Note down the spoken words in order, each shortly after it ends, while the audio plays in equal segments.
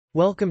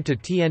Welcome to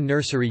TN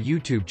Nursery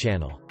YouTube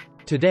channel.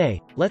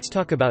 Today, let's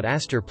talk about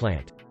aster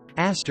plant.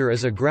 Aster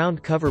is a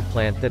ground cover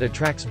plant that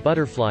attracts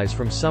butterflies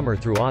from summer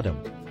through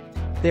autumn.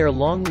 They are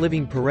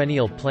long-living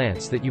perennial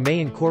plants that you may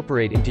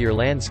incorporate into your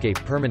landscape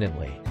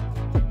permanently.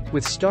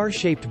 With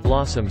star-shaped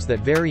blossoms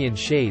that vary in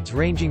shades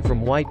ranging from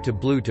white to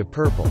blue to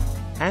purple,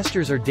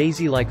 asters are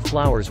daisy-like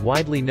flowers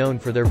widely known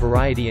for their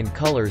variety in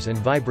colors and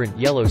vibrant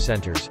yellow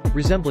centers,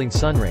 resembling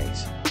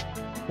sunrays.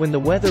 When the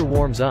weather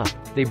warms up,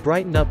 they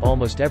brighten up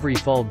almost every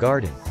fall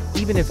garden,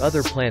 even if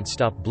other plants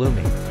stop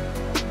blooming.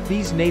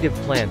 These native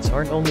plants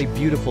aren't only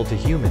beautiful to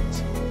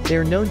humans. They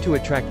are known to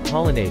attract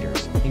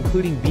pollinators,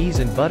 including bees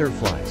and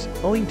butterflies,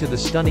 owing to the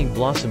stunning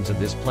blossoms of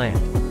this plant.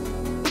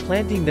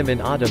 Planting them in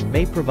autumn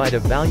may provide a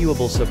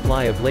valuable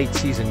supply of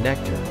late-season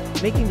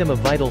nectar, making them a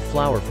vital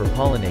flower for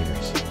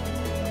pollinators.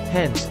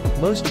 Hence,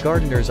 most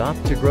gardeners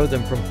opt to grow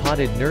them from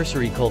potted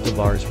nursery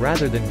cultivars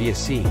rather than via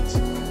seeds.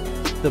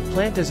 The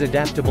plant is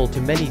adaptable to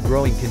many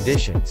growing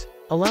conditions,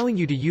 allowing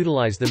you to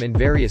utilize them in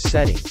various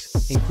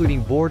settings,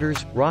 including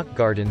borders, rock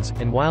gardens,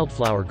 and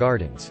wildflower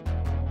gardens.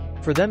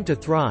 For them to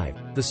thrive,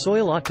 the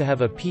soil ought to have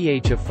a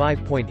pH of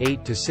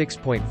 5.8 to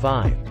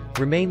 6.5,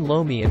 remain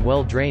loamy and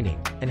well-draining,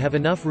 and have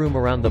enough room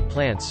around the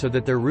plants so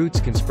that their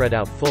roots can spread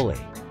out fully.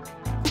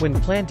 When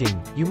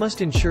planting, you must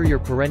ensure your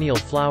perennial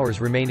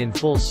flowers remain in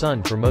full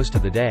sun for most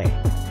of the day.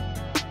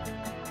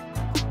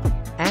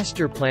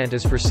 Aster plant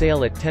is for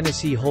sale at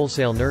Tennessee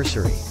Wholesale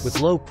Nursery, with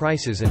low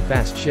prices and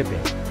fast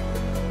shipping.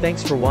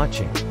 Thanks for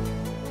watching.